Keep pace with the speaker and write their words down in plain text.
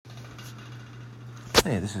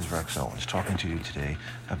Hey, this is Rex Owens talking to you today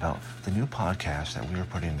about the new podcast that we are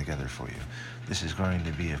putting together for you. This is going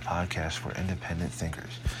to be a podcast for independent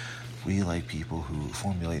thinkers. We like people who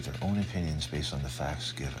formulate their own opinions based on the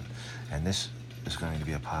facts given. And this is going to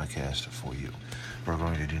be a podcast for you. We're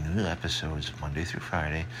going to do new episodes Monday through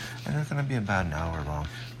Friday, and they're going to be about an hour long,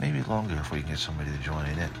 maybe longer if we can get somebody to join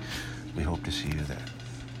in. We hope to see you there.